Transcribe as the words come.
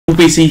We'll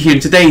be seeing here,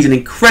 and today is an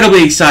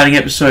incredibly exciting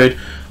episode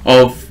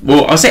of,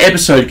 well, I'll say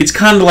episode, it's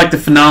kind of like the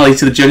finale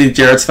to the Journey to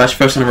Gerrard /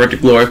 First on the Road to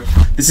Glory.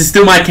 This is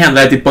still my account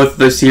that I did both of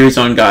those series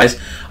on, guys.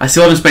 I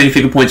still haven't spent any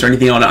FIFA points or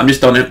anything on it, I'm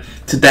just on it.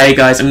 Today,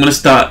 guys, I'm going to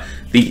start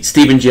the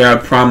Steven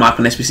Gerrard Prime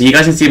Icon SBC. You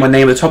guys can see my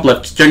name at the top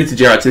left, Journey to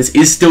Gerrard, so this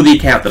is still the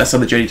account that I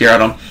started the Journey to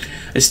Gerrard on.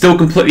 It's still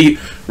completely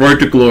Road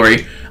to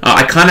Glory.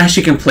 I can't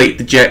actually complete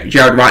the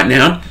Gerrard right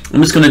now.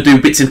 I'm just going to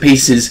do bits and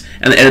pieces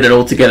and edit it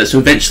all together. So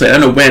eventually, I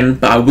don't know when,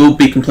 but I will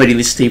be completing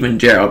this Steven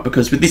Gerrard,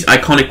 because with this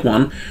iconic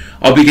one,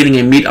 I'll be getting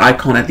a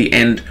mid-icon at the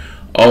end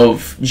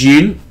of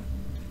June.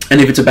 And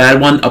if it's a bad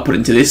one, I'll put it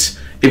into this.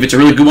 If it's a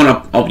really good one,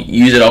 I'll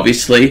use it,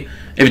 obviously.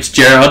 If it's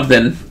Gerrard,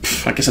 then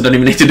I guess I don't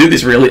even need to do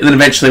this, really. And then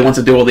eventually, once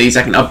I do all these,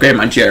 I can upgrade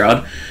my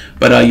Gerrard.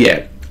 But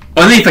yeah,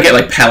 only if I get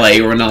like Pele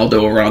or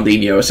Ronaldo or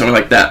Ronaldinho or something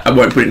like that, I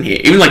won't put it in here.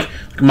 Even like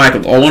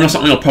Michael Owen or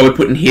something, I'll probably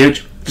put in here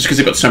just because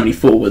I've got so many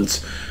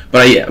forwards.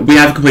 But yeah, we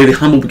have completed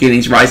Humble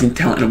Beginnings, Rising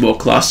Talent, and World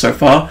Class so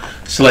far.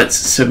 So let's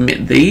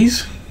submit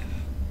these.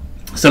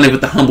 Starting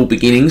with the Humble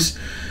Beginnings.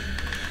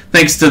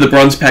 Thanks to the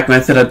bronze pack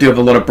method, I do have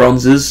a lot of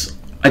bronzes.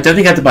 I don't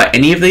think I had to buy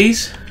any of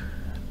these.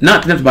 No, I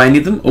didn't have to buy any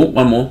of them. Oh,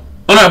 one more.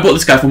 Oh no, I bought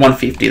this guy for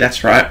 150,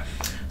 that's right.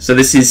 So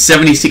this is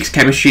 76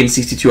 chemistry and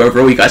 62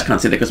 overall. You guys can't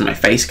see that because of my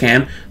face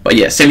cam. But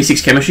yeah,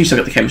 76 chemistry, so I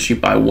got the chemistry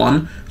by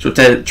 1. So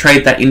we'll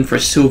trade that in for a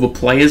silver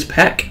players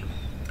pack.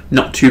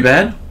 Not too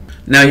bad.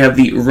 Now you have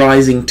the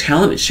Rising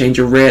Talent, exchange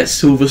a rare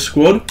silver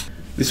squad.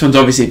 This one's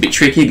obviously a bit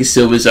tricky because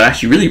silvers are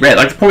actually really rare.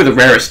 Like probably the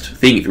rarest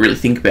thing if you really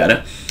think about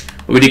it.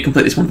 But we did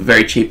complete this one for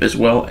very cheap as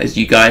well, as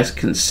you guys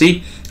can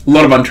see. A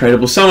lot of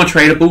untradeable. Some are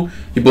tradable.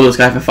 You bought this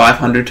guy for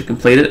 500 to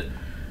complete it.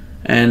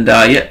 And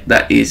yeah,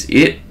 that is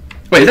it.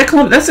 Wait,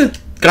 that's a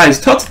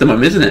guy's tots at the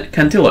moment, isn't it?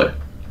 Cantillo.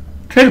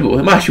 Tradable.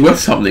 It might actually worth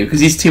something because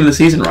he's team of the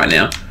season right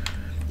now.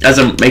 As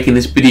I'm making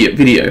this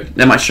video,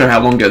 that might show how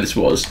long ago this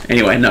was.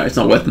 Anyway, no, it's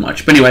not worth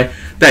much. But anyway,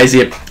 that is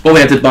it. All we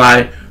had to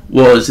buy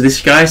was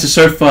this guy.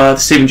 So far, the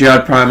Steven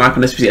Gerrard Prime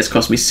Icon SBC has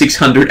cost me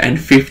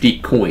 650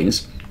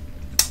 coins.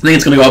 I think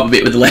it's going to go up a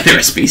bit with the later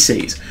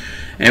SBCs.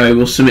 Anyway,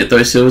 we'll submit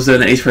those silvers there.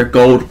 That is for a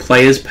gold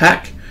players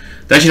pack.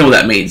 Don't actually know what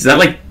that means. Is that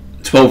like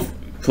 12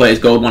 players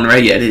gold one rare?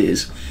 Yeah, it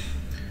is.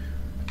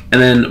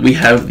 And then we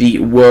have the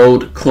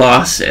World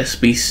Class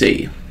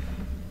SBC.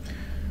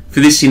 For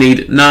this you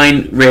need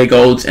 9 rare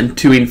golds and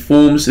 2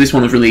 informs. This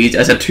one was really easy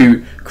as I had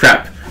 2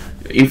 crap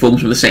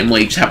informs from the same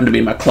league, just happened to be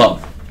in my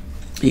club.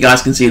 You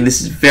guys can see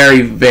this is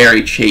very,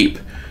 very cheap.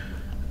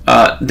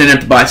 Didn't have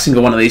to buy a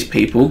single one of these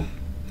people.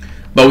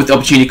 But with the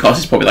opportunity cost,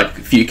 it's probably like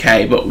a few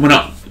K, but we're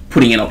not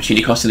putting in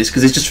opportunity cost in this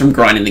because it's just from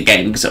grinding the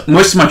game. Because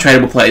most of my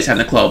tradable players have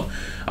in the club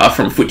are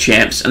from Foot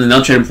Champs, and the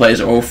non-tradable players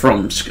are all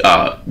from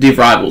Div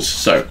Rivals.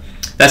 So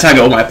that's how I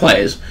get all my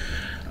players.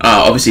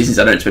 Obviously, since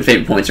I don't spend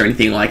FIFA points or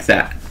anything like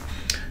that.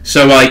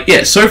 So,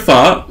 yeah, so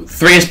far,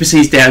 3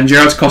 SBCs down,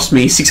 Gerrard's cost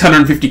me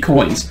 650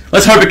 coins.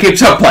 Let's hope it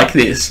keeps up like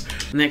this.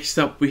 Next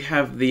up, we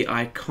have the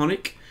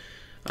Iconic.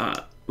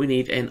 We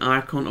need an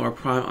icon or a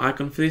prime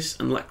icon for this,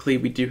 and luckily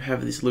we do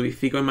have this Louis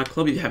Figo in my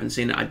club. If you haven't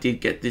seen it, I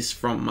did get this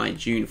from my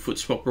June Foot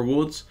Swap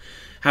rewards.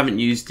 Haven't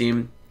used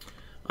him.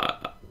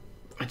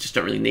 I just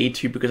don't really need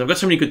to because I've got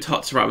so many good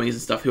tots, right wingers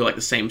and stuff who are like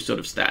the same sort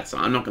of stats. So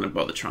I'm not going to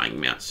bother trying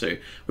them out. So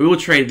we will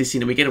trade this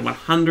in and we get a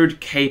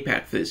 100k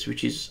pack for this,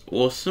 which is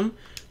awesome.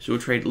 So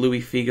we'll trade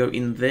Louis Figo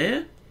in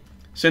there.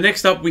 So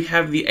next up we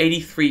have the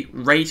 83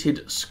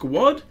 rated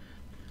squad.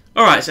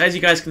 Alright, so as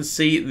you guys can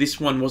see, this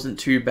one wasn't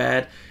too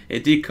bad.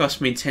 It did cost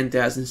me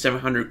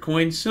 10,700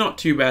 coins, so not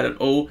too bad at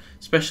all,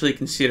 especially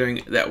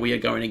considering that we are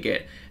going to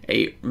get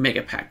a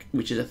mega pack,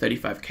 which is a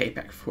 35k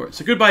pack for it.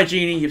 So goodbye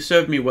Genie, you've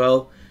served me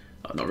well.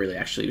 Not really,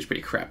 actually, he was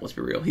pretty crap, let's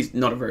be real. He's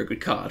not a very good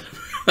card.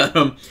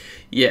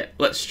 Yeah,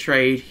 let's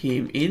trade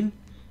him in.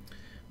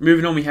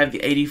 Moving on, we have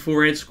the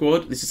 84 red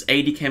squad. This is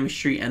 80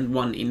 chemistry and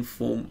 1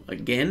 inform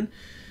again.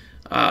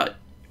 I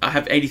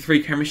have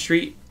 83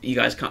 chemistry. You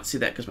guys can't see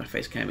that because my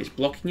face cam is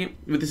blocking it.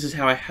 But this is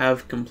how I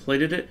have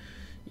completed it.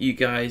 You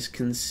guys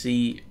can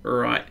see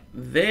right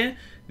there.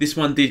 This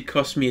one did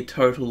cost me a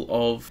total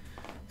of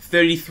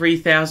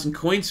 33,000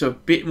 coins, so a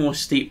bit more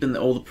steep than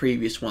all the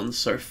previous ones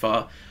so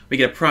far. We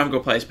get a Prime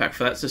Gold Players pack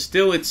for that, so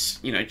still it's,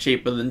 you know,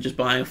 cheaper than just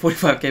buying a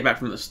 45k pack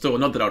from the store.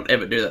 Not that I would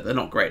ever do that, they're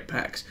not great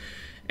packs.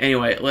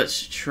 Anyway,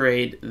 let's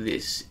trade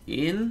this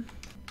in.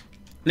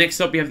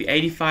 Next up, we have the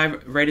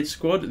 85 rated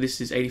squad.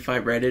 This is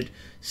 85 rated,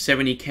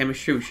 70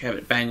 chemistry, which you have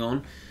it bang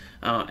on,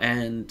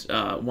 and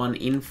 1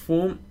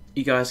 inform.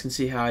 You guys can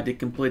see how I did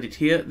complete it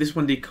here. This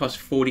one did cost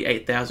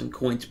 48,000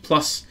 coins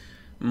plus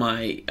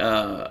my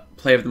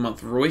Player of the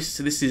Month Royce.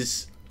 So this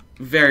is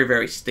very,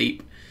 very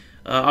steep.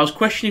 I was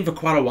questioning for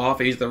quite a while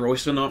if I used the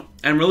Royce or not,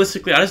 and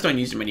realistically, I just don't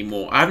use him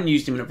anymore. I haven't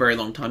used him in a very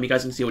long time. You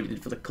guys can see what he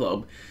did for the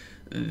club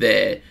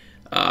there.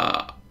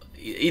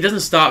 He doesn't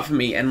start for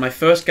me, and my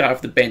first guy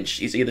off the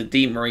bench is either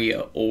Di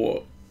Maria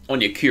or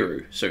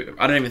Onyekuru, so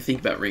I don't even think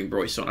about bringing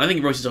Royce on. I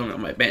think Royce is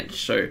on my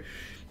bench, so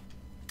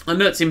I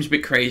know it seems a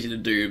bit crazy to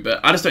do,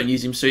 but I just don't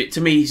use him, so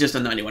to me, he's just a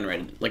 91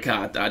 rated, like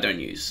I don't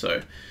use,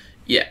 so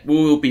yeah,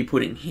 we'll be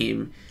putting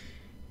him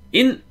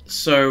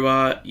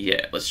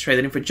Yeah, let's trade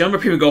that in for a Jumbo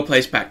Premium Gold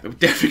Players pack. We're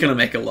definitely going to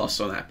make a loss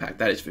on that pack,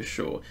 that is for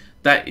sure.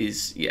 That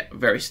is, yeah, a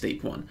very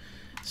steep one.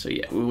 So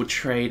yeah, we will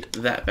trade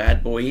that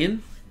bad boy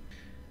in.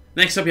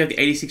 Next up, we have the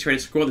 86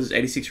 rated squad. This is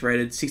 86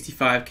 rated,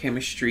 65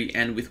 chemistry,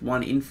 and with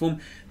 1 inform.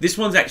 This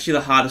one's actually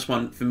the hardest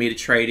one for me to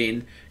trade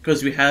in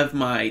because we have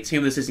my team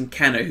of the season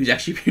Cano, who's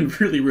actually been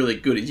really, really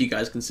good, as you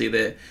guys can see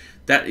there.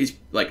 That is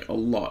like a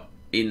lot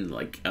in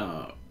like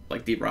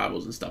the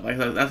rivals and stuff. Like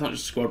that's not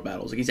just squad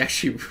battles. Like he's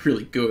actually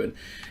really good.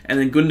 And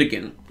then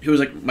Gundogan, who was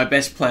like my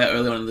best player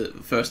early on in the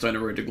first Owner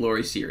Road to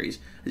Glory series,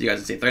 as you guys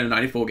can see,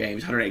 394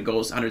 games, 108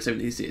 goals,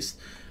 170 assists.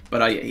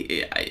 But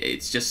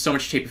it's just so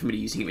much cheaper for me to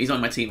use him. He's not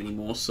on my team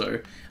anymore, so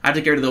I had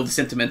to get rid of all the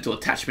sentimental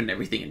attachment and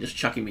everything and just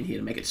chuck him in here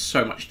to make it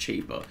so much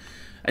cheaper.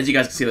 As you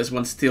guys can see, this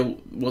one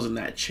still wasn't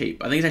that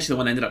cheap. I think it's actually the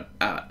one I ended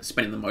up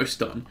spending the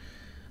most on.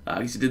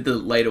 Because I did the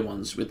later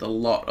ones with a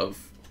lot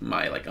of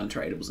my like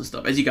untradables and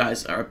stuff, as you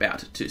guys are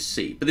about to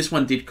see. But this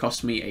one did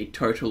cost me a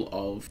total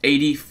of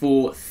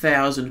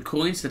 84,000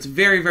 coins. That's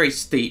very, very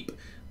steep.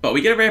 But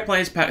we get a rare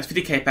players pack, it's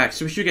 50k pack,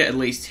 so we should get at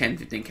least 10,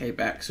 15k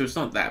back, so it's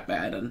not that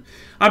bad, and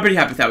I'm pretty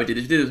happy with how we did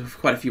it. We did it with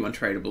quite a few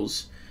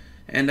untradables.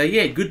 And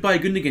yeah, goodbye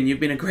Gundogan, you've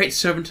been a great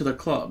servant to the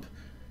club.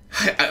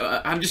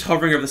 I'm just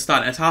hovering over the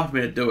start, and it's hard for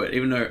me to do it,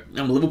 even though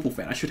I'm a Liverpool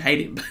fan, I should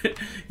hate him, but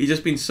he's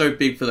just been so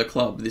big for the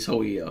club this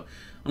whole year.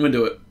 I'm gonna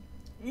do it.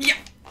 Yeah!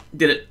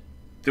 Did it.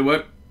 Did it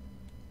work?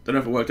 Don't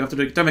know if it worked.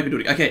 Don't make me do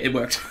it. Okay, it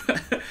worked.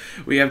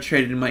 We have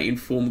traded in my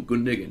inform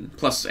Gundogan,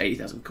 plus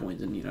 80,000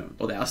 coins and, you know,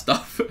 all our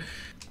stuff.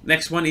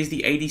 Next one is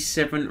the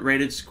 87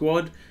 rated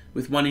squad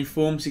with 1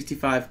 inform,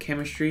 65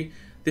 chemistry.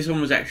 This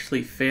one was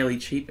actually fairly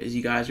cheap, as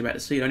you guys are about to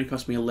see. It only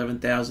cost me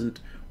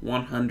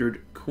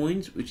 11,100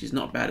 coins, which is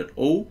not bad at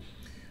all.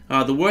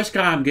 The worst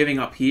guy I'm giving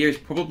up here is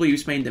probably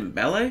Ousmane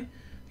Dembele.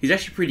 He's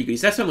actually pretty good.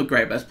 His stats don't look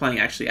great, but that's playing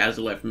actually as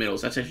a left middle.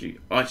 So that's actually...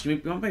 Oh,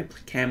 actually, I'm playing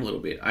Cam a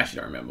little bit. I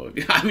actually don't remember.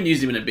 I haven't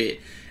used him in a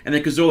bit. And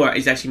then Cazorla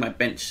is actually my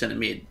bench centre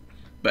mid.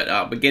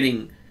 But we're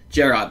getting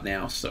Gerrard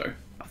now, so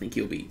I think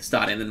he'll be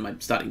starting. And then my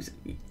starting...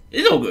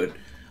 It's all good.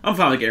 I'm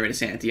fine with getting rid of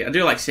Santi. I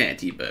do like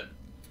Santi, but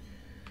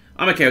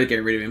I'm okay with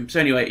getting rid of him. So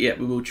anyway, yeah,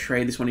 we will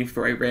trade this one in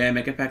for a rare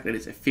mega pack. That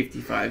is a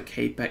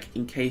 55k pack,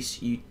 in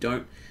case you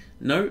don't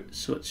know.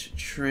 So let's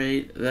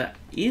trade that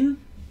in.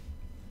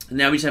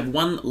 Now we just have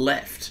one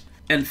left.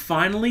 And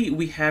finally,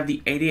 we have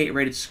the 88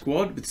 rated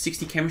squad with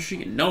 60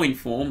 chemistry and no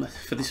inform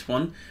for this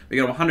one. We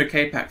got a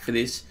 100k pack for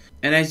this.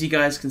 And as you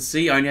guys can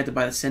see, I only had to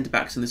buy the centre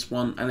backs in this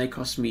one, and they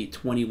cost me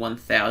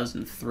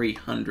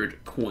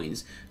 21,300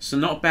 coins. So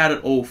not bad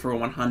at all for a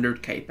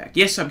 100k pack.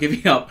 Yes, I'm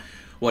giving up,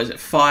 what is it,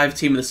 5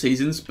 team of the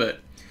seasons,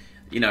 but,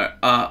 you know,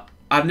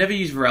 I've never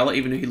used Varela,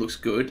 even though he looks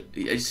good.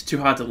 It's too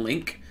hard to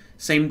link.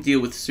 Same deal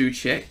with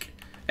Souček.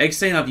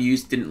 Eggstein I've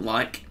used, didn't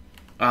like.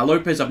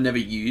 Lopez I've never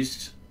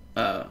used,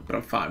 but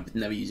I'm fine with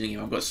never using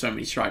him. I've got so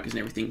many strikers and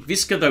everything.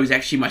 Visca, though, is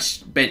actually my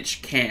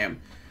bench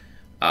cam.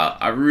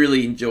 I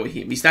really enjoy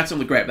him. His stats don't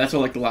look great, but that's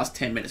all like the last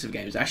 10 minutes of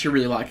games. I actually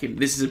really like him.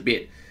 This is a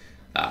bit...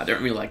 I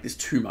don't really like this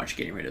too much,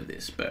 getting rid of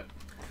this, but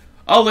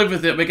I'll live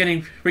with it. We're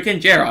getting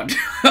Gerrard.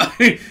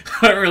 I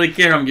don't really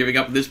care I'm giving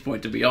up at this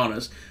point, to be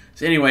honest.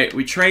 So anyway,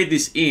 we trade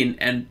this in,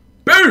 and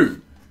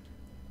boom!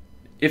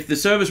 If the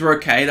servers were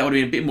okay, that would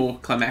have been a bit more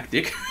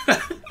climactic.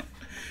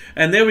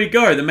 And there we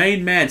go, the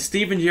main man,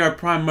 Steven Gerrard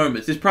Prime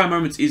Moments. This Prime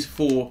Moments is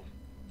for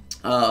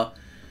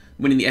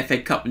winning the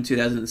FA Cup in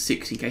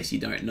 2006, in case you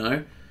don't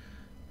know.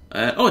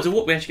 Oh, it's a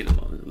what we actually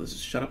get. Let's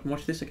just shut up and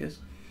watch this, I guess.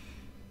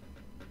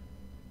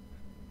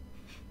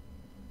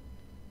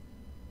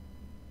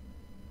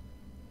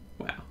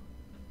 Wow.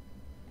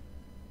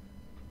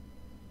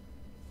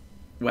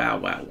 Wow,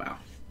 wow, wow.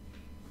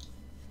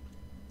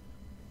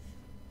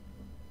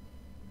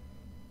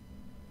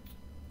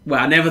 Wow,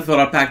 I never thought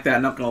I'd pack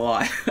that, not gonna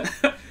lie.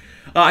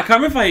 I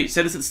can't remember if I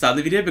said this at the start of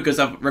the video, because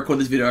I've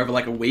recorded this video over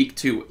like a week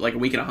to like a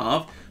week and a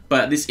half,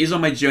 but this is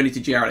on my Journey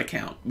to Gerrard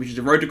account, which is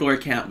a Road to Glory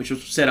account, which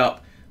was set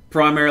up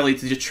primarily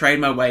to just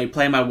trade my way,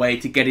 play my way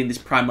to getting this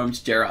Prime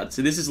Moments Gerrard.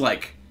 So this is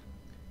like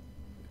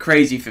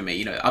crazy for me.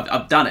 You know,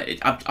 I've done it.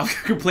 I've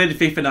completed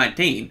FIFA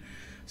 19.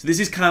 So this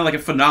is kind of like a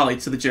finale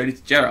to the Journey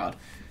to Gerrard.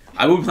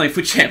 I will be playing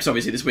Foot Champs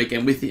obviously this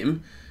weekend with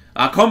him.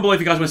 Comment below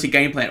if you guys want to see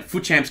gameplay,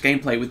 Foot Champs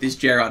gameplay with this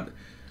Gerrard.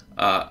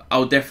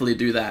 I'll definitely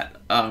do that.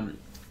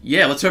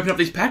 Yeah, let's open up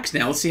these packs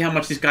now. Let's see how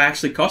much this guy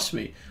actually cost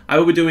me. I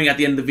will be doing at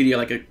the end of the video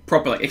like a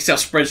proper like Excel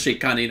spreadsheet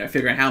kind of, you know,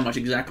 figuring out how much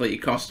exactly it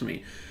cost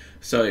me.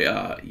 So,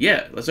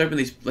 yeah, let's open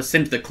these. Let's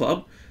send to the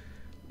club.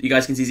 You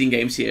guys can see his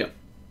in-games here.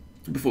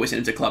 Before we send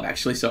him to the club,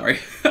 actually, sorry.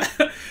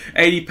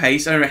 80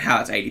 pace. I don't know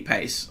how it's 80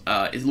 pace.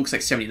 It looks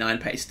like 79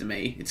 pace to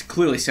me. It's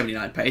clearly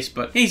 79 pace,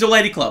 but he's a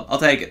lady club. I'll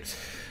take it.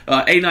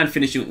 89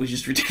 finishing, which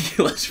is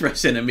ridiculous for a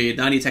centre mid.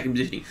 90 attacking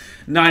positioning.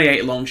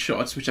 98 long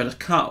shots, which I just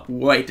can't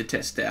wait to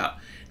test out.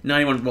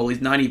 91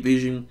 volleys. 90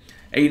 vision.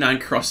 89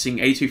 crossing.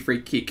 82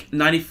 free kick.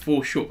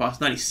 94 short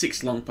pass.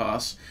 96 long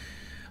pass.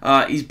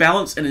 His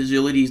balance and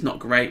agility is not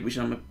great, which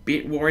I'm a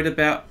bit worried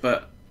about,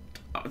 but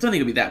I don't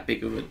think it'll be that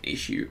big of an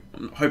issue.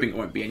 I'm hoping it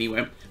won't be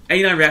anyway.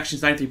 89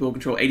 reactions, 93 ball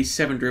control,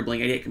 87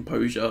 dribbling, 88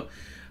 composure,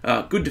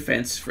 Good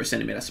defense for a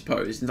centimeter, I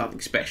suppose.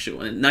 Nothing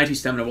special. And 92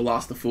 stamina will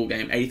last the full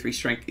game. 83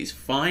 strength is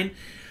fine.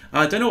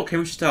 I don't know what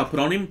chemistry style I'll put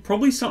on him.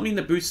 Probably something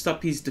that boosts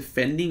up his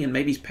defending and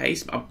maybe his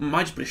pace. I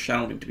might just put a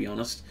shadow on him, to be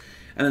honest.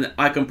 And then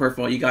the icon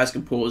profile, you guys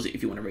can pause it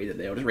if you want to read it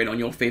there. I'll just read it on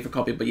your FIFA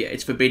copy. But yeah,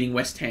 it's for beating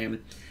West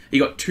Ham. He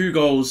got 2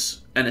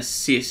 goals, an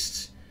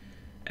assist,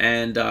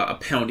 and a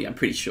penalty, I'm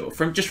pretty sure.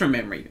 Just from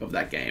memory of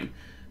that game.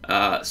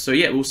 So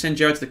yeah, we'll send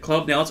Gerrard to the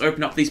club. Now let's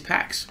open up these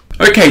packs.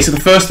 Okay, so the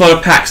first lot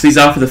of packs, these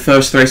are for the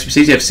first 3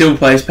 SBCs. You have Silver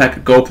Players Pack,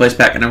 a Gold Players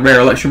Pack, and a Rare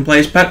Election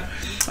Players Pack.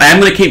 I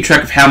am going to keep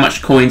track of how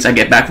much coins I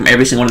get back from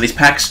every single one of these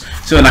packs,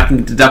 so that I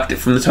can deduct it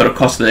from the total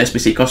cost that the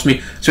SBC cost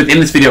me. So at the end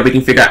of this video, we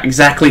can figure out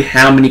exactly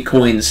how many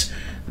coins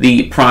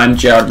the Prime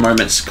Gerrard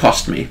moments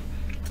cost me.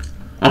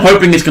 I'm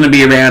hoping it's going to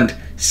be around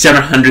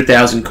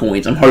 700,000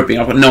 coins. I'm hoping.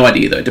 I've got no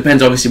idea, though. It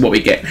depends, obviously, what we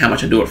get and how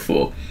much I do it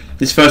for.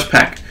 This first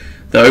pack,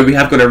 though, we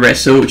have got a Rare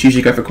Silver, which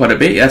usually go for quite a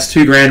bit. That's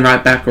 2 grand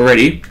right back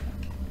already.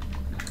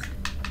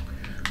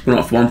 We're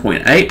off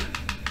 1.8.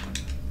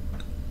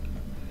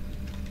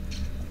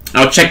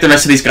 I'll check the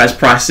rest of these guys'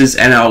 prices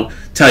and I'll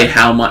tell you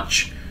how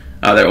much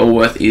they're all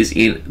worth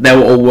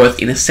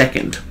in a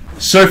second.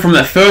 So from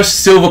that first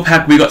silver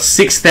pack, we got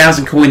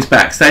 6,000 coins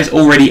back. So that is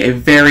already a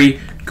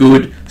very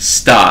good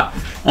start.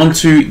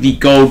 Onto the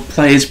gold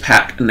players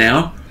pack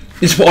now.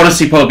 This will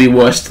honestly probably be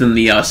worse than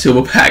the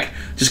silver pack,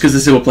 just because the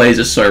silver players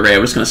are so rare.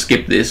 We're just going to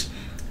skip this.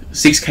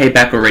 6k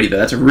back already though.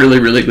 That's a really,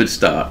 really good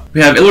start.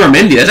 We have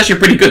Illaramendi. That's actually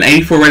pretty good. An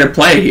 84 rated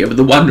player here with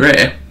the 1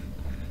 rare.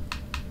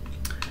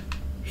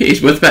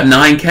 He's worth about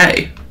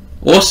 9k.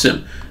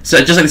 Awesome. So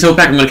just like the silver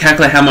pack, I'm going to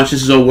calculate how much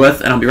this is all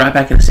worth, and I'll be right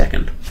back in a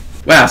second.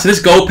 Wow, so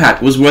this gold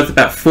pack was worth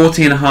about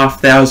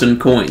 14,500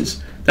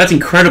 coins. That's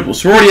incredible.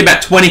 So we're already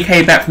about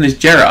 20k back from this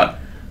Gerrard.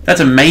 That's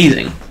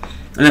amazing.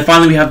 And then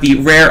finally we have the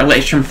Rare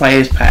Election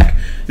Players pack.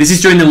 This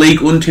is during the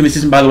League One team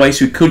season, by the way,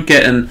 so we could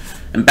get an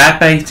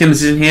Mbappe team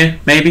season here,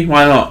 maybe.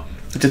 Why not?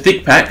 It's a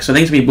thick pack, so I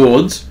think it's going to be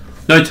boards.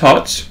 No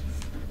tots.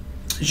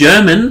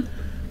 German.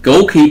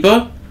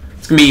 Goalkeeper.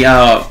 It's going to be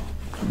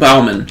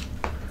Baumann.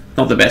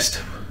 Not the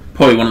best.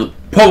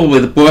 Probably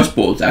the worst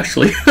boards,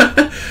 actually.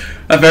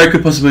 That very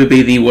could possibly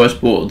be the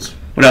worst boards.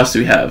 What else do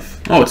we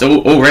have? Oh, it's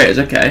all rares,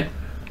 okay.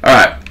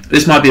 Alright,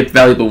 this might be a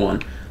valuable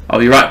one. I'll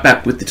be right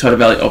back with the total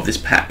value of this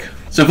pack.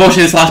 So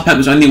unfortunately this last pack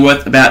was only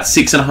worth about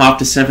 6,500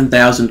 to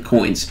 7,000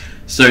 coins.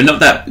 So not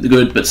that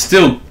good, but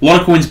still a lot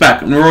of coins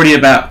back. And we're already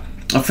about,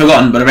 I've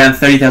forgotten, but around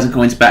 30,000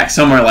 coins back,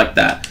 somewhere like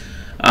that.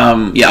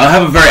 Yeah, I'll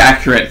have a very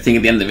accurate thing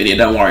at the end of the video,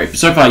 don't worry.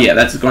 So far, yeah,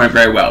 that's going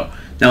very well.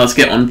 Now let's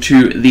get on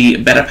to the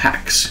better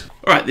packs.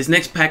 Alright, this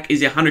next pack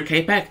is a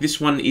 100k pack.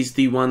 This one is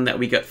the one that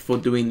we got for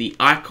doing the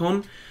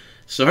icon.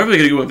 So hopefully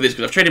we're going to go for this,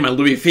 because I've traded my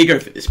Louis Figo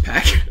for this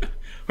pack.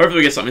 Hopefully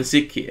we get something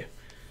sick here.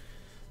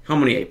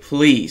 Come on, EA,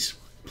 please.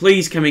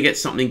 Please, can we get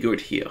something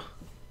good here?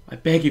 I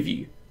beg of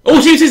you.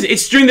 Oh, team season!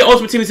 It's during the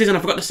Ultimate Team season, I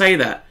forgot to say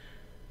that.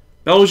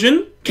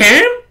 Belgian?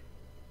 Cam?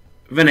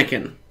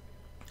 Vanaken.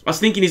 I was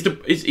thinking is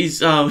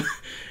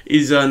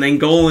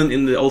Nangolan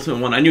in the Ultimate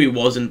one. I knew he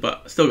wasn't,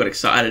 but I still got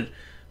excited.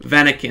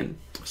 Vanaken.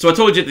 So I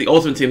told you that the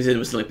Ultimate Team season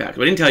was stealing packs,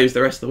 but I didn't tell you it was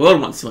the rest of the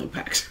world one stealing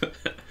packs. So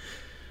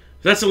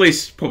that's at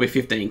least probably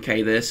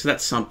 15k there, so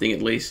that's something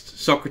at least.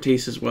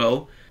 Socrates as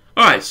well.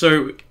 Alright,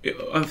 so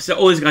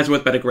all these guys are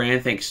worth about $1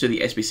 grand thanks to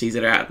the SBCs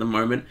that are out at the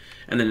moment,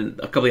 and then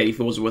a couple of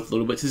 84s are worth a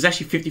little bit. So there's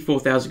actually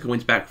 54,000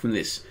 coins back from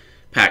this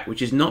pack,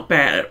 which is not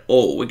bad at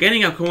all. We're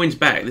getting our coins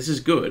back. This is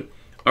good.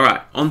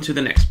 Alright, on to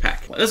the next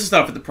pack. Let's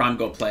start with the Prime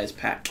Gold Players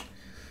pack.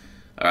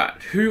 Alright,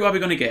 who are we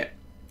going to get?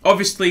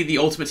 Obviously, the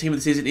Ultimate Team of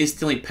the season is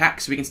still in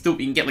packs, so we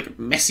can get like a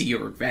Messi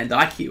or a Van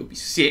Dijk here. It would be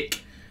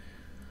sick.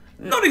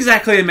 Not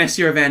exactly a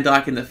Messi or a Van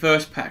Dijk in the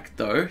first pack,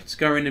 though. It's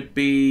going to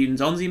be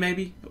Nzonzi,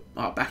 maybe?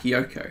 Oh,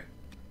 Bakayoko.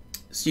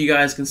 So you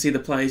guys can see the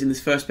players in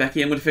this first pack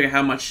here. I'm going to figure out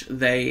how much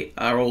they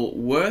are all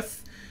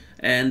worth,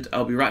 and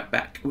I'll be right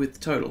back with the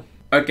total.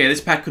 Okay,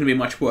 this pack couldn't be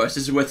much worse.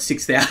 This is worth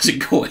 6,000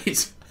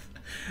 coins.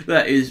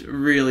 That is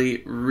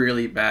really,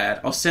 really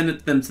bad. I'll send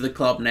them to the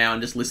club now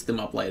and just list them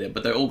up later,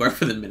 but they all go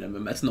for the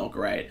minimum. That's not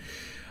great.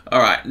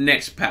 Alright,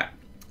 next pack.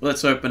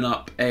 Let's open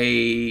up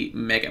a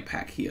mega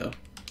pack here.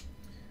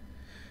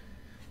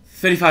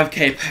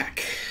 35k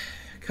pack.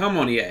 Come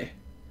on, EA.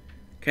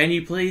 Can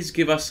you please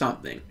give us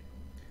something?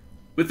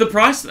 With the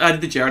price that I did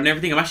the Gerrard and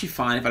everything, I'm actually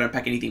fine if I don't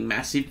pack anything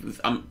massive.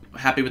 I'm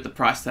happy with the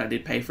price that I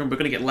did pay for him. We're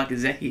going to get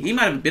Lacazette here. He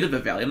might have a bit of a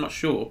value, I'm not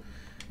sure.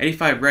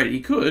 85 rated. He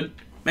could.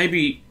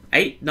 Maybe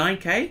 8,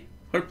 9k?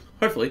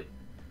 Hopefully.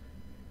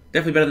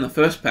 Definitely better than the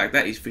first pack,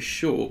 that is for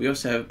sure. We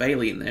also have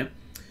Bailey in there.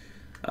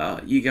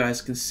 You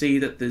guys can see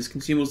that there's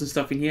consumables and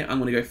stuff in here. I'm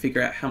going to go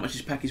figure out how much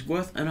this pack is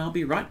worth, and I'll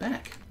be right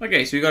back.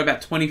 Okay, so we got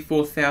about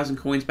 24,000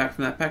 coins back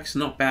from that pack, so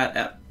not bad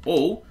at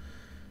all.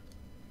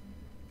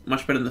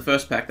 Much better than the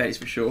first pack, that is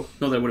for sure.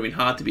 Not that it would have been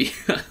hard to be...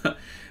 would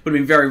have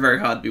been very, very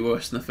hard to be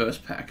worse than the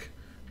first pack.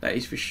 That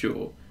is for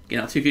sure. You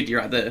know, 250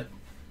 right there.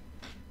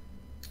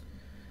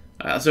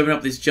 Let's open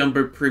up this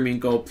Jumbo Premium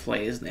Gold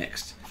Players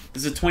next.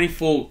 There's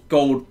 24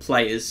 gold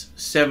players.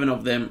 7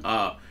 of them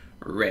are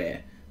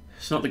rare.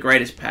 It's not the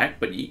greatest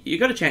pack, but you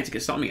got a chance to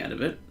get something out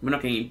of it. We're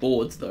not getting any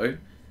boards, though.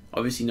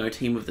 Obviously, no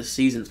team of the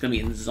season. It's going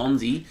to be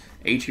Nzonzi,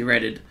 80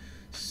 rated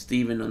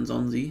Steven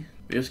Nzonzi.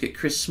 We also get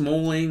Chris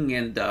Smalling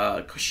and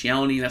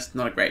Koscielny. That's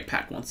not a great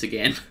pack once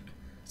again.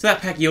 So that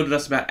pack yielded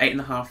us about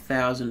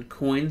 8,500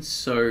 coins,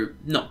 so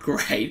not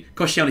great.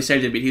 Koscielny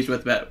saved a bit. He was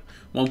worth about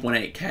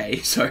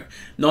 1.8k, so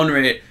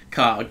non-rare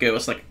card gave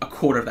us like a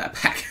quarter of that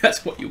pack.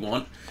 That's what you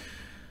want.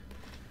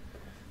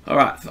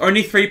 Alright,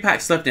 only 3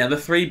 packs left now. The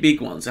 3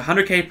 big ones. A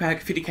 100k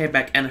pack, 50k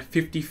pack, and a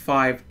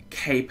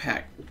 55k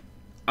pack.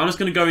 I'm just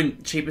going to go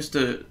in cheapest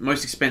to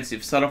most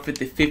expensive. Start off with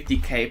the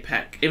 50k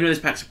pack. Even though this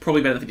pack's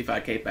probably better than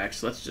 55k pack,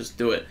 so let's just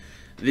do it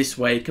this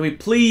way. Can we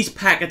please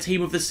pack a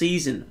team of the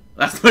season?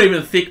 That's not even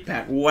a thick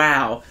pack.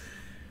 Wow.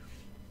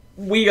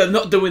 We are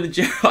not doing the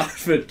Gerrard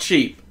for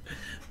cheap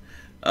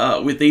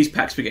with these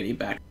packs we're getting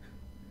back.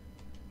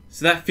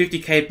 So that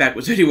 50k pack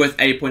was only worth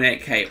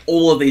 8.8k.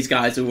 All of these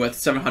guys are worth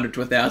 700 to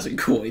 1,000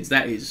 coins.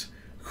 That is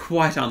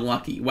quite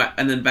unlucky. Wow.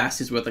 And then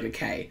Bass is worth like a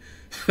k.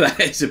 That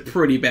is a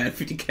pretty bad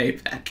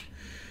 50k pack.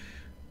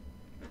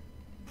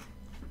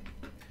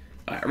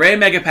 Alright, rare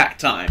mega pack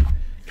time.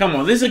 Come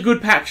on, this is a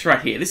good packs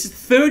right here. This is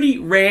 30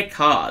 rare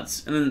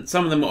cards, and then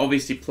some of them are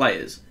obviously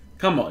players.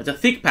 Come on, it's a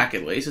thick pack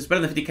at least. It's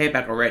better than the 50k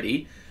pack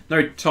already.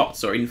 No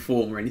tots or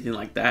inform or anything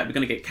like that. We're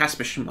going to get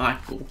Kasper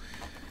Schmeichel.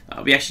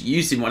 We actually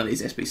used him in one of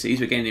these SBCs.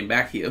 We're getting him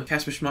back here.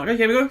 Kasper Schmeichel.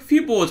 Okay, we've got a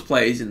few boards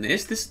players in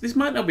this. This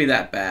might not be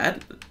that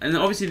bad. And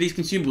obviously these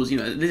consumables, you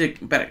know, these are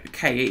about a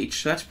k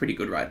each, so that's pretty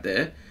good right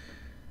there.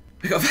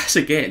 We got Vass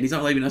again. He's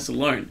not leaving us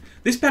alone.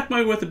 This pack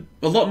might be worth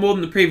a lot more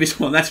than the previous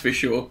one, that's for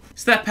sure.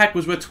 So that pack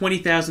was worth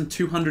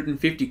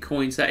 20,250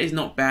 coins. That is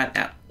not bad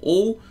at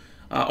all.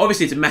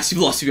 Obviously, it's a massive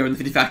loss if you're in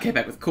the 55k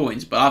pack with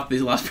coins, but after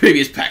these last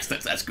previous packs,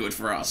 that's good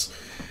for us.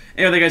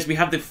 Anyway, guys, we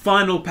have the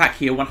final pack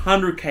here,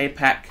 100k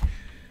pack.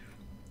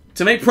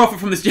 To make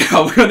profit from this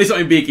Gerrard, we're going to do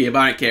something big here, but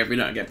I don't care if we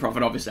don't get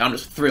profit, obviously. I'm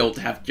just thrilled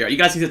to have Gerrard. You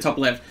guys see the top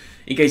left,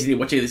 in case you didn't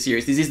watch any of the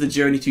series. This is the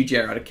Journey to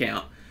Gerrard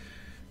account.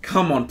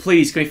 Come on,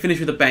 please, can we finish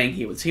with a bang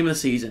here with Team of the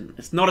Season?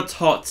 It's not a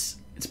tots.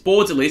 It's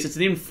boards at least. It's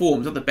an inform.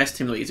 It's not the best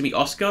team of the league. It's going to be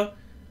Oscar.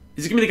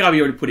 Is it going to be the guy we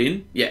already put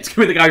in? Yeah, it's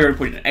going to be the guy we already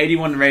put in. An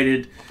 81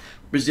 rated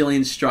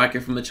Brazilian striker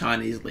from the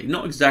Chinese league.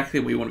 Not exactly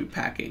what we want to be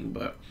packing,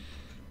 but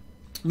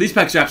these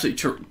packs are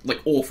absolutely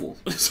like awful.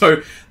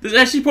 So there's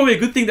actually probably a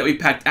good thing that we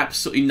packed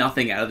absolutely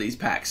nothing out of these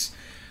packs.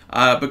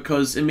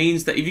 Because it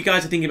means that if you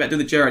guys are thinking about doing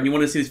the Gerrard and you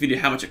want to see this video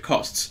how much it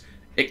costs,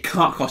 it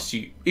can't cost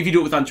you. If you do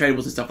it with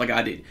untradables and stuff like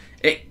I did,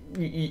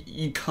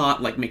 you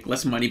can't like make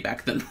less money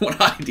back than what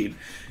I did.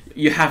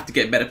 You have to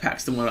get better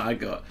packs than what I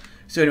got.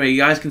 So anyway, you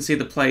guys can see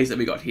the plays that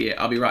we got here.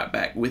 I'll be right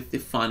back with the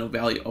final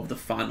value of the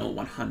final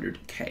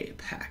 100k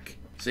pack.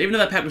 So even though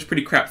that pack was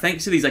pretty crap,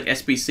 thanks to these like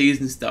SBCs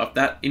and stuff,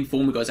 that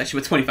Informer guy is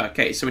actually worth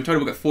 25k. So in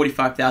total we got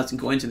 45,000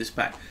 coins in this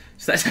pack.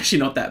 So that's actually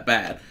not that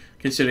bad,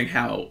 considering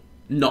how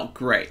not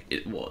great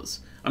it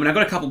was. I mean, I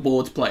got a couple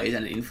boards plays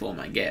and an Inform,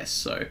 I guess,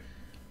 so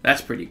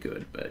that's pretty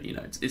good. But you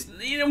know, it's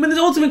you know, when the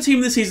Ultimate Team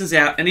of the Season's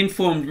out, an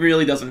Inform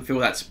really doesn't feel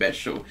that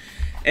special.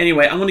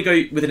 Anyway, I'm going to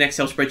go with an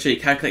Excel spreadsheet,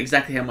 calculate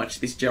exactly how much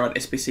this Gerrard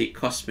SBC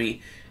cost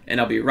me,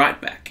 and I'll be right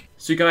back.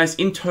 So guys,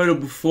 in total,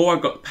 before I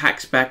got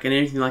packs back and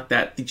anything like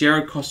that, the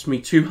Gerrard cost me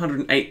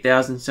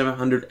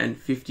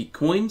 208,750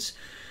 coins.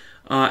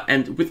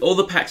 And with all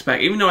the packs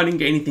back, even though I didn't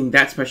get anything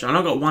that special, and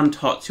I got one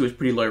Tots who was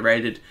pretty low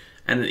rated,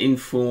 and an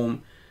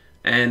Inform,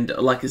 and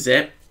like a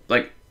Zep.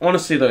 Like,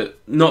 honestly though,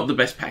 not the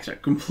best packs,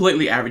 like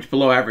completely average,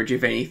 below average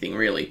if anything,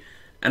 really.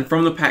 And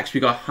from the packs, we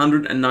got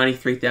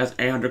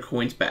 193,800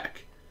 coins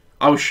back.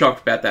 I was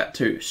shocked about that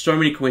too. So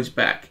many coins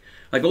back.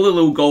 Like all the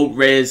little gold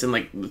rares and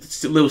like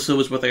little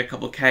silvers worth like a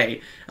couple of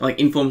K, and like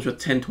Informs worth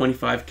 10,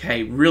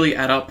 25k really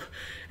add up.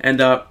 And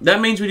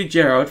that means we did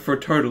Gerrard for a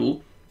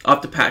total,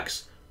 after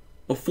packs,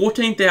 of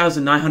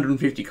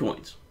 14,950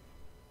 coins.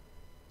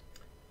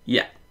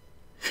 Yeah.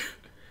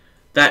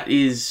 That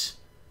is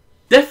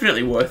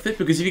definitely worth it,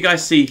 because if you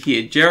guys see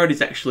here, Gerrard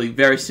is actually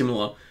very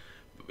similar.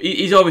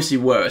 He's obviously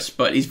worse,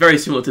 but he's very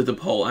similar to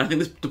DePaul, and I think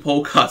this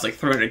DePaul card's like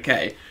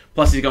 300k.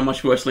 Plus, he's got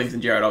much worse links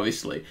than Gerrard,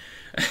 obviously.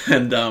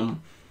 And,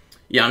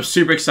 yeah, I'm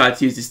super excited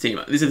to use this team.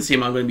 This is the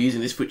team I'm going to be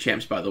using this Foot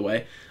Champs, by the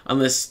way.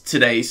 Unless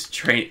today's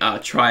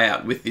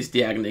tryout with this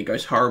Diagonally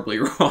goes horribly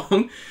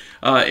wrong.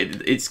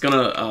 It's going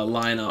to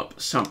line up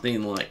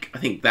something like, I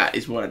think that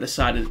is what I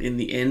decided in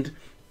the end.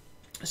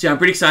 So yeah, I'm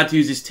pretty excited to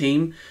use this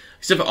team.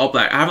 Except for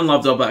Oblak. I haven't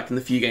loved Oblak in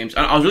the few games.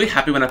 I was really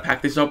happy when I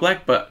packed this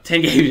Oblak, but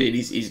 10 games in,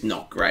 he's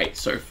not great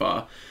so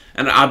far.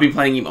 And I've been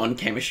playing him on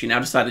chemistry. Now I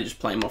decided to just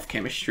play him off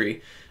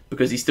chemistry,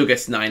 because he still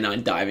gets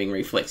 99 diving,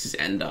 reflexes,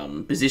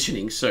 and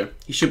positioning, so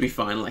he should be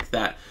fine like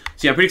that.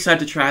 So yeah, I'm pretty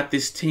excited to try out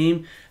this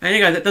team. And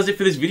yeah, guys, that does it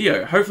for this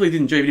video. Hopefully you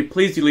did enjoy the video.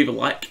 Please do leave a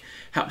like.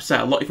 Helps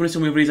out a lot. If you want to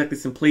see more videos like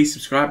this, then please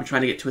subscribe. We're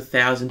trying to get to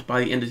 1,000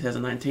 by the end of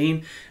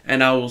 2019.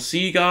 And I will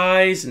see you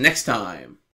guys next time.